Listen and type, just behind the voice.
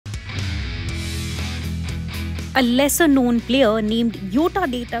A lesser-known player named Yotta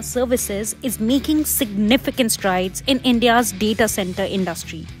Data Services is making significant strides in India's data center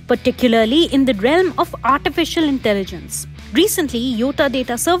industry, particularly in the realm of artificial intelligence. Recently, Yotta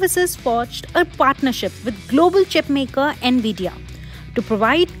Data Services forged a partnership with global chipmaker Nvidia to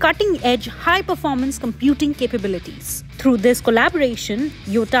provide cutting-edge, high-performance computing capabilities. Through this collaboration,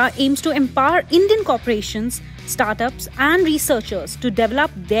 Yotta aims to empower Indian corporations, startups, and researchers to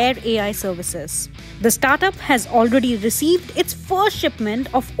develop their AI services. The startup has already received its first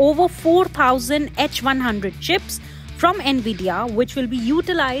shipment of over 4,000 H100 chips from Nvidia, which will be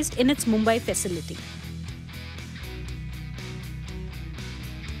utilized in its Mumbai facility.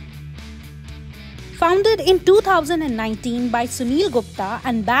 Founded in 2019 by Sunil Gupta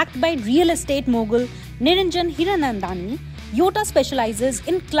and backed by real estate mogul Niranjan Hiranandani, Yotta specializes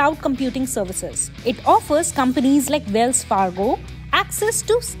in cloud computing services. It offers companies like Wells Fargo access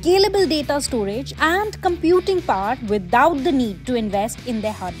to scalable data storage and computing power without the need to invest in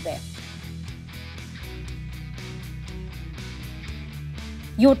their hardware.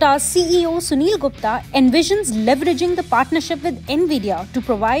 Yotta's CEO Sunil Gupta envisions leveraging the partnership with Nvidia to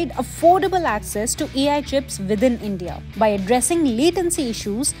provide affordable access to AI chips within India. By addressing latency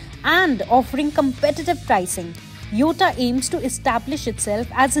issues and offering competitive pricing, Yotta aims to establish itself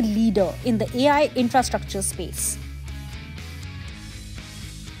as a leader in the AI infrastructure space.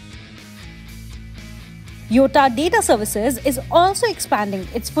 Yotta Data Services is also expanding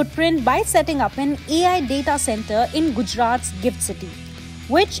its footprint by setting up an AI data center in Gujarat's Gift City,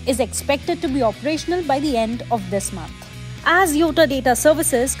 which is expected to be operational by the end of this month. As Yotta Data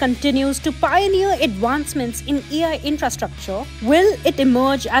Services continues to pioneer advancements in AI infrastructure, will it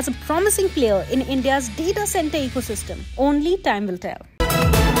emerge as a promising player in India's data center ecosystem? Only time will tell.